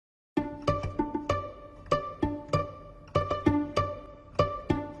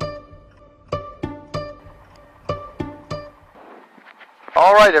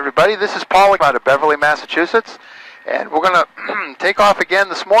All right, everybody, this is Paul out of Beverly, Massachusetts, and we're going to take off again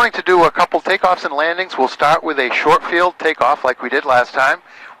this morning to do a couple takeoffs and landings. We'll start with a short field takeoff like we did last time.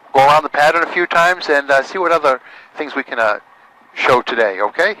 We'll go around the pattern a few times and see what other things we can show today,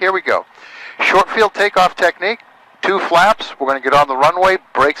 okay? Here we go. Short field takeoff technique, 2 flaps. We're going to get on the runway,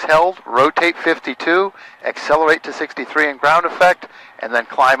 brakes held, rotate 52, accelerate to 63 in ground effect, and then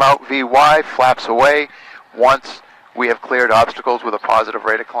climb out VY, flaps away once we have cleared obstacles with a positive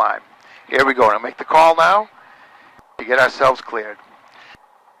rate of climb. Here we go. I'll make the call now to get ourselves cleared.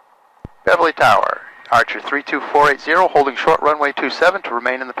 Beverly Tower, Archer 32480, holding short runway 27 to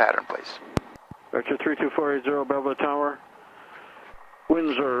remain in the pattern, please. Archer 32480, Beverly Tower.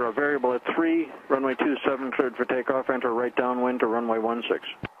 Winds are variable at 3, runway 27 cleared for takeoff, enter right downwind to runway 16.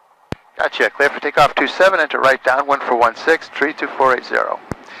 Gotcha. Clear for takeoff 27, enter right downwind for 16,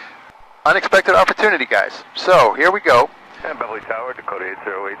 32480. Unexpected opportunity, guys. So, here we go. And Beverly Tower, Dakota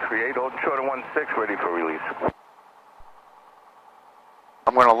 80838, holding short of 16, ready for release.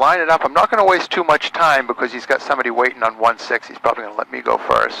 I'm going to line it up. I'm not going to waste too much time because he's got somebody waiting on 16. He's probably going to let me go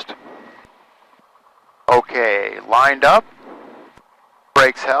first. Okay, lined up.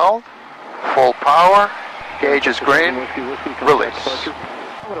 Brakes held. Full power. Gauge is green. Release.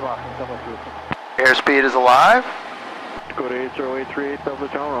 Airspeed is alive. Dakota 80838, Beverly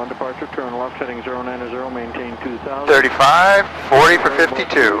Tower, on departure, turn left, heading 090, maintain 2000. 35, 40 for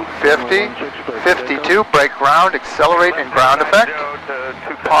 52, 50, 52, brake ground, accelerate in ground effect,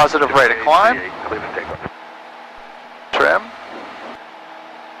 positive rate of climb, trim.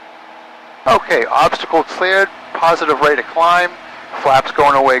 Okay, obstacle cleared, positive rate of climb, flaps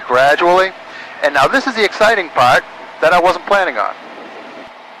going away gradually. And now this is the exciting part that I wasn't planning on.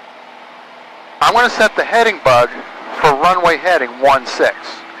 I'm going to set the heading bug for runway heading 16,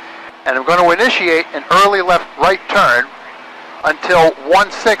 and I'm going to initiate an early left-right turn until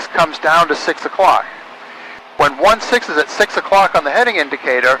 16 comes down to 6 o'clock. When 16 is at 6 o'clock on the heading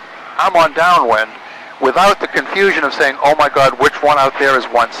indicator, I'm on downwind without the confusion of saying, oh my God, which one out there is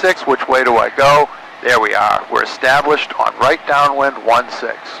 16, which way do I go? There we are. We're established on right downwind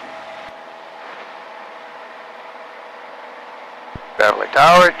 16. Beverly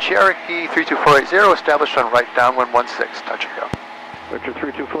Tower, Cherokee 32480, established on right downwind 16, touch and go. Vector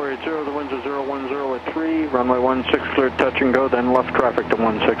 32480, the winds are 010 at 3, runway 16, cleared touch and go, then left traffic to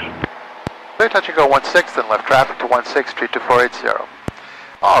 16. Clear touch and go 16, then left traffic to 16, 32480.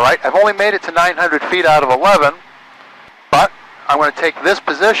 All right, I've only made it to 900 feet out of 11, but I'm going to take this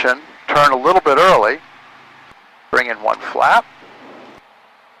position, turn a little bit early, bring in 1 flap,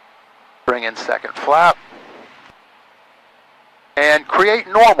 bring in 2nd flap, and create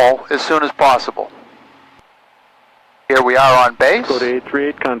normal as soon as possible. Here we are on base. Dakota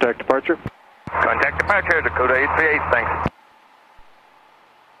 838, contact departure. Contact departure, Dakota 838, thanks.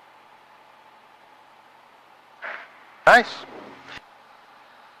 Nice.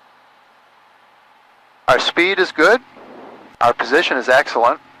 Our speed is good. Our position is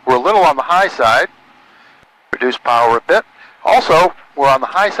excellent. We're a little on the high side. Reduce power a bit. Also, we're on the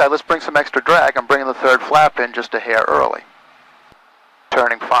high side. Let's bring some extra drag. I'm bringing the 3rd flap in just a hair early.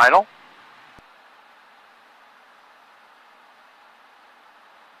 Turning final.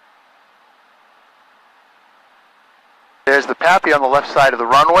 There's the PAPI on the left side of the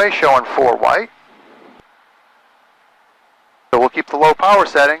runway showing 4 white. So we'll keep the low power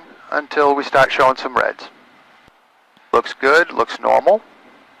setting until we start showing some reds. Looks good, looks normal.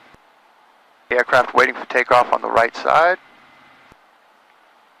 Aircraft waiting for takeoff on the right side.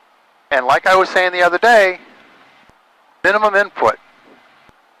 And like I was saying the other day, minimum input.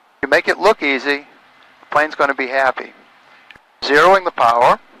 You make it look easy, the plane's going to be happy. Zeroing the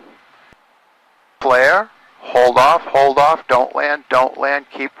power, flare, hold off, don't land,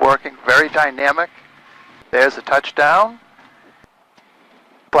 keep working, very dynamic. There's the touchdown,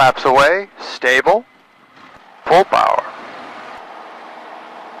 flaps away, stable, full power.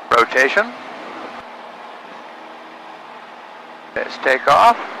 Rotation, there's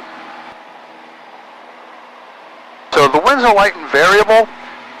takeoff. So the winds are light and variable.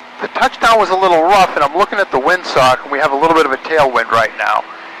 The touchdown was a little rough, and I'm looking at the windsock, and we have a little bit of a tailwind right now.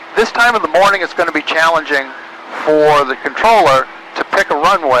 This time of the morning, it's going to be challenging for the controller to pick a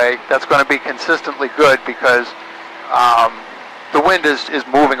runway that's going to be consistently good because the wind is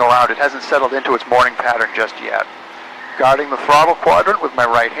moving around. It hasn't settled into its morning pattern just yet. Guarding the throttle quadrant with my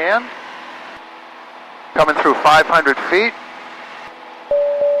right hand. Coming through 500 feet.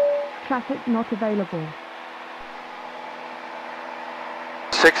 Traffic not available.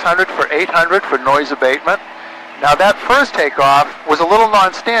 600 for 800 for noise abatement. Now that first takeoff was a little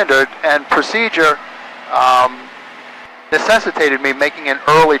non-standard, and procedure necessitated me making an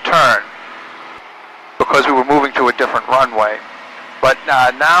early turn because we were moving to a different runway. But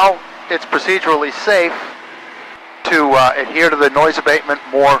now it's procedurally safe to adhere to the noise abatement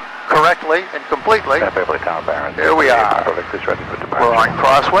more correctly and completely. Beverly Tower, Baron. Here we are. We're on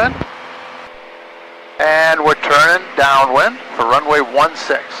crosswind. And we're turning downwind for runway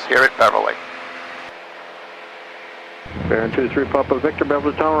 16 here at Beverly. Baron 23 Papa Victor,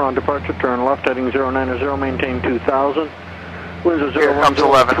 Beverly Tower on departure, turn left heading 090, maintain 2000. Winds are 010. Here comes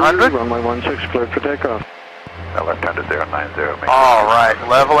 1100. Runway 16 cleared for takeoff. Left hand to 090. All right,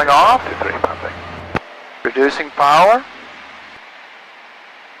 leveling off. 23 pumping. Reducing power.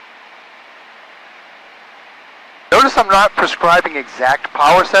 Notice I'm not prescribing exact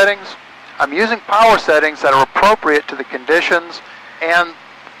power settings. I'm using power settings that are appropriate to the conditions and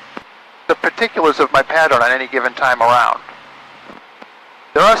the particulars of my pattern on any given time around.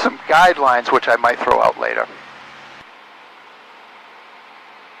 There are some guidelines which I might throw out later.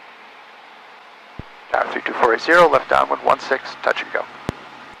 Tower 32480, left downwind 16, touch and go.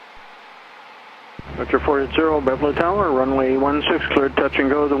 Vector 480, Beverly Tower, runway 16 cleared, touch and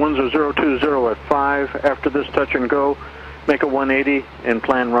go. The winds are 020 at 5. After this touch and go, make a 180 and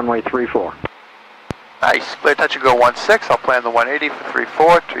plan runway 34. Nice, clear touch and go 16, I'll plan the 180 for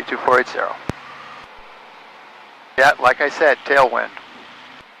 34, 32480. Yeah, like I said, tailwind.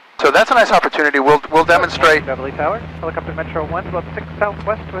 So that's a nice opportunity. We'll demonstrate. Beverly Tower, helicopter Metro 1, about 6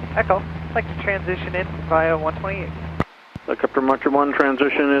 southwest with Echo. I'd like to transition in via 128. Helicopter Metro 1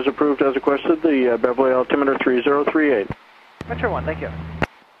 transition is approved as requested. The Beverly altimeter 3038. Metro 1, thank you.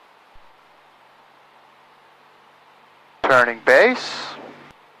 Turning base.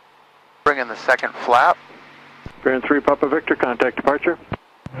 Bring in the second flap. Baron 3 Papa Victor, contact departure.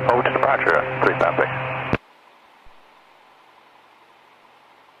 Over to departure, 3 pumping.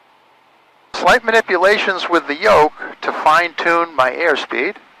 Slight manipulations with the yoke to fine-tune my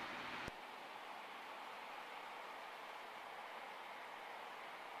airspeed.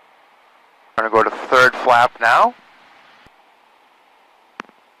 I'm going to go to third flap now.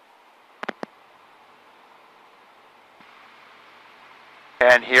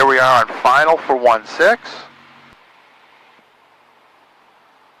 And here we are on final for 16.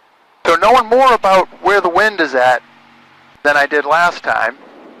 So knowing more about where the wind is at than I did last time,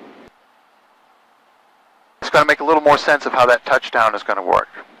 it's going to make a little more sense of how that touchdown is going to work.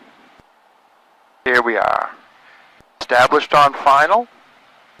 Here we are. Established on final.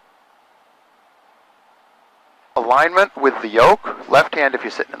 Alignment with the yoke, left hand if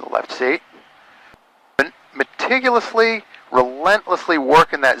you're sitting in the left seat. Meticulously, relentlessly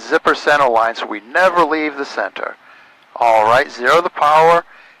working that zipper center line so we never leave the center. All right, zero the power,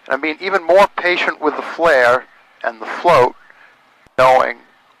 and I'm being even more patient with the flare and the float, knowing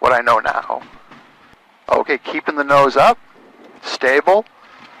what I know now. Okay, keeping the nose up, stable,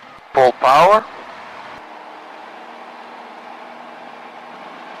 full power.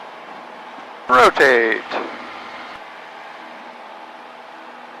 Rotate.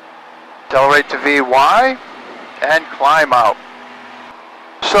 Accelerate to VY and climb out.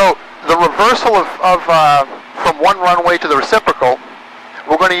 So the reversal of from one runway to the reciprocal,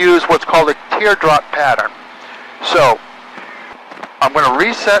 we're going to use what's called a teardrop pattern. So I'm going to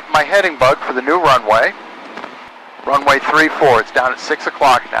reset my heading bug for the new runway, runway 34. It's down at 6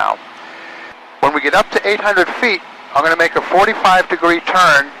 o'clock now. When we get up to 800 feet, I'm going to make a 45-degree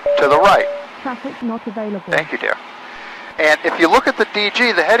turn to the right. Traffic not available. Thank you, dear. And if you look at the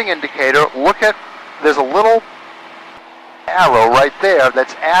DG, the heading indicator, there's a little arrow right there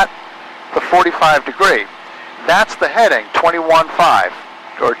that's at the 45 degree. That's the heading, 21.5,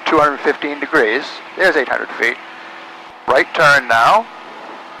 or 215 degrees. There's 800 feet. Right turn now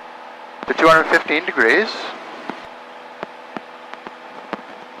to 215 degrees.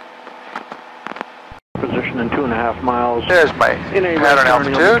 Position in 2.5 miles. There's my pattern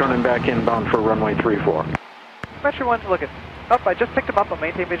altitude. Turning back inbound for runway 34. Metro 1's looking. Oh, I just picked him up. I'll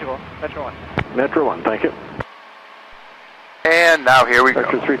maintain visual. Metro 1. Metro 1, thank you. And now here we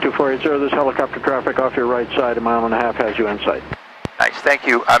Vector go. 32480, this helicopter traffic off your right side, 1.5 miles has you in sight. Nice, thank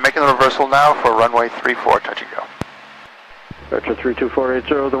you. I'm making the reversal now for runway 34, touch and go. Vector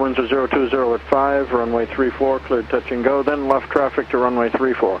 32480, the winds are 020 at 5, runway 34, cleared touch and go, then left traffic to runway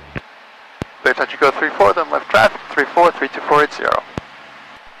 34. Clear touch and go 34, then left traffic 34, 32480.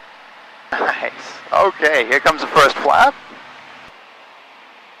 Nice. Okay, here comes the first flap.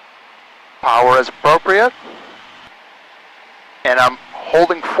 Power as appropriate. And I'm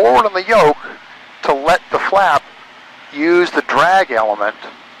holding forward on the yoke to let the flap use the drag element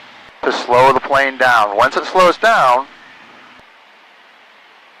to slow the plane down. Once it slows down,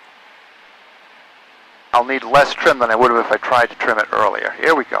 I'll need less trim than I would have if I tried to trim it earlier.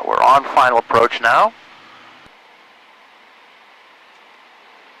 Here we go. We're on final approach now.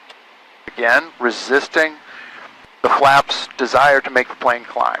 Again, resisting the flap's desire to make the plane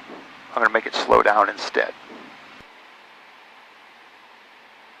climb. I'm going to make it slow down instead.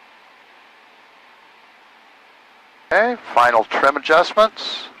 Okay, final trim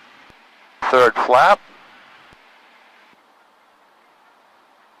adjustments. Third flap.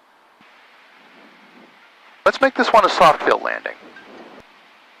 Let's make this one a soft field landing.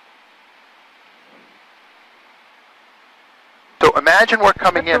 So imagine we're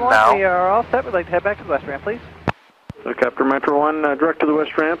coming in now. We are all set. We'd like to head back to the west ramp, please. Captain Metro 1, direct to the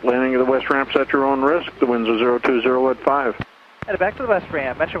west ramp. Landing at the west ramp's at your own risk. The winds are 020 at 5. Headed back to the west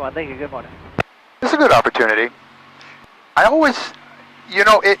ramp. Metro 1, thank you. Good morning. This is a good opportunity. I always, you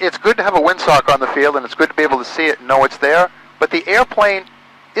know, it's good to have a windsock on the field, and it's good to be able to see it and know it's there, but the airplane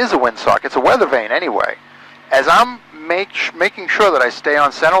is a windsock. It's a weather vane anyway. As I'm making sure that I stay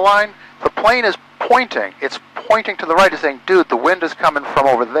on center line, the plane is pointing. It's pointing to the right. It's saying, dude, the wind is coming from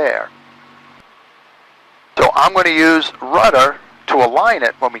over there. So I'm going to use rudder to align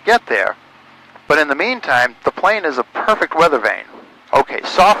it when we get there. But in the meantime, the plane is a perfect weather vane. Okay,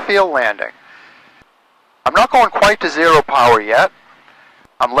 soft field landing. I'm not going quite to zero power yet.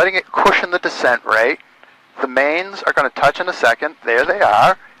 I'm letting it cushion the descent rate. The mains are going to touch in a second. There they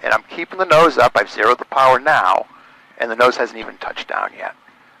are. And I'm keeping the nose up. I've zeroed the power now. And the nose hasn't even touched down yet.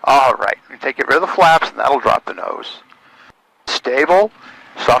 All right. We take rid of the flaps, and that'll drop the nose. Stable.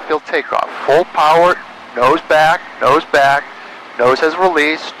 Soft field takeoff. Full power. Nose back. Nose back. Nose has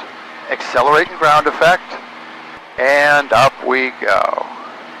released. Accelerating ground effect. And up we go.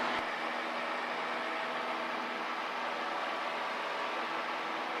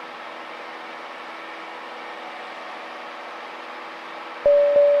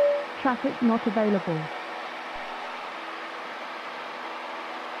 Traffic not available.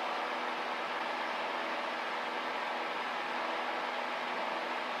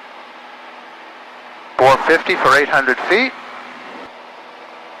 $450 for 800 feet.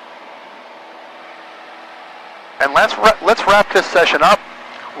 And let's wrap this session up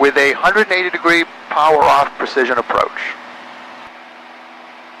with a 180-degree power off precision approach.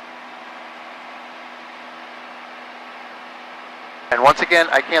 And once again,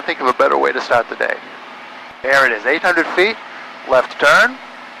 I can't think of a better way to start the day. There it is, 800 feet, left turn.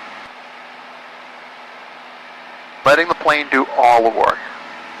 Letting the plane do all the work.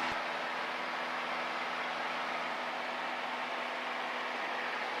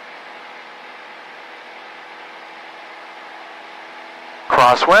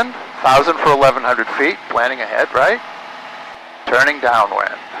 Crosswind, 1,000 for 1,100 feet, planning ahead, right? Turning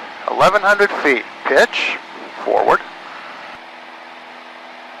downwind. 1,100 feet, pitch, forward.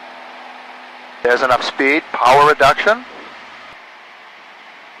 There's enough speed, power reduction.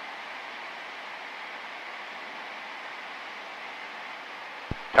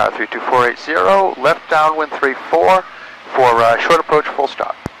 Tower 32480, left downwind 34 for short approach, full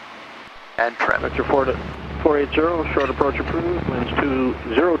stop. And trim. Vector 480, short approach approved. Winds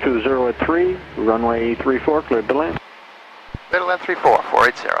 2020 at 3. Runway 34, cleared to land. Cleared to land 34,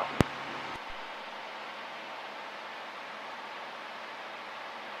 480.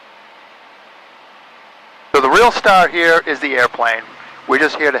 So the real star here is the airplane. We're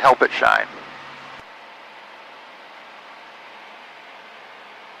just here to help it shine.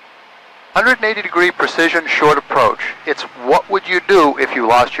 "180-degree precision short approach. It's what would you do if you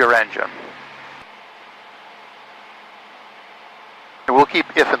lost your engine?" And we'll keep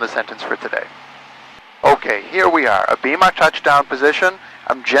if in the sentence for today. Okay, here we are. A BMAR touchdown position.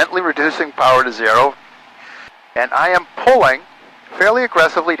 I'm gently reducing power to 0. And I am pulling fairly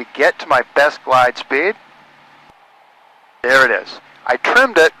aggressively to get to my best glide speed. There it is. I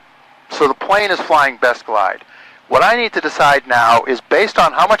trimmed it so the plane is flying best glide. What I need to decide now is based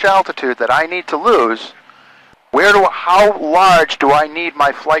on how much altitude that I need to lose, how large do I need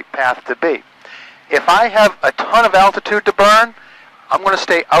my flight path to be? If I have a ton of altitude to burn, I'm going to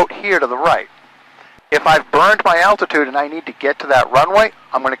stay out here to the right. If I've burned my altitude and I need to get to that runway,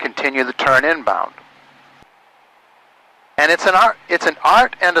 I'm going to continue the turn inbound. And it's an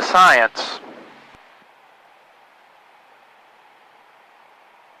art and a science.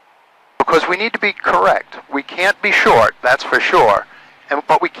 Because we need to be correct. We can't be short, that's for sure.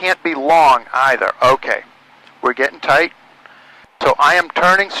 But we can't be long either. Okay, we're getting tight. So I am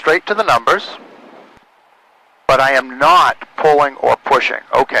turning straight to the numbers, but I am not pulling or pushing.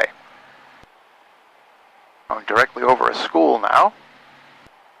 Okay. Going directly over a school now.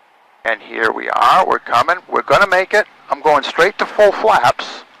 And here we are, we're coming. We're going to make it. I'm going straight to full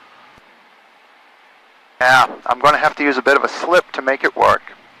flaps. Yeah, I'm going to have to use a bit of a slip to make it work.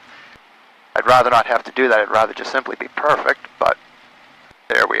 I'd rather not have to do that. I'd rather just simply be perfect, but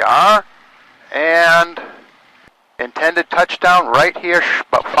there we are. And intended touchdown right here,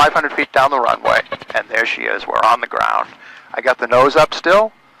 about 500 feet down the runway. And there she is. We're on the ground. I got the nose up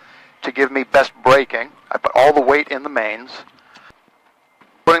still to give me best braking. I put all the weight in the mains.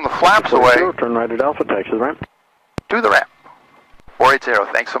 Putting the flaps away. Turn right at Alpha Taxi, ramp. To the ramp.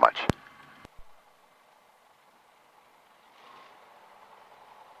 480, thanks so much.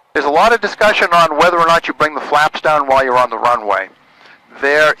 There's a lot of discussion on whether or not you bring the flaps down while you're on the runway.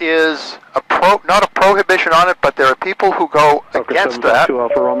 There is not a prohibition on it, but there are people who go against that.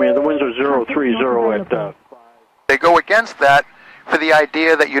 Alpha Romeo. The winds are 030 at... They go against that for the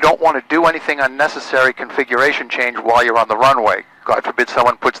idea that you don't want to do anything unnecessary configuration change while you're on the runway. God forbid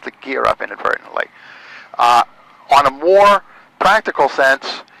someone puts the gear up inadvertently. On a more practical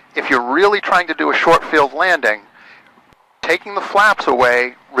sense, if you're really trying to do a short field landing, taking the flaps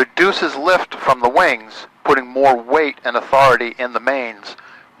away reduces lift from the wings, putting more weight and authority in the mains,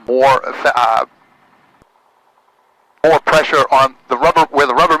 more pressure on the rubber, where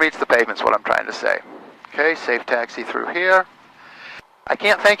the rubber meets the pavement is what I'm trying to say. Okay, safe taxi through here. I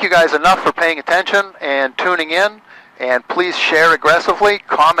can't thank you guys enough for paying attention and tuning in, and please share aggressively,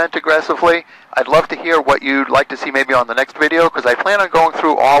 comment aggressively. I'd love to hear what you'd like to see maybe on the next video, because I plan on going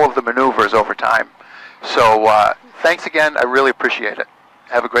through all of the maneuvers over time. So thanks again, I really appreciate it.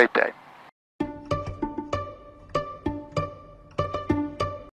 Have a great day.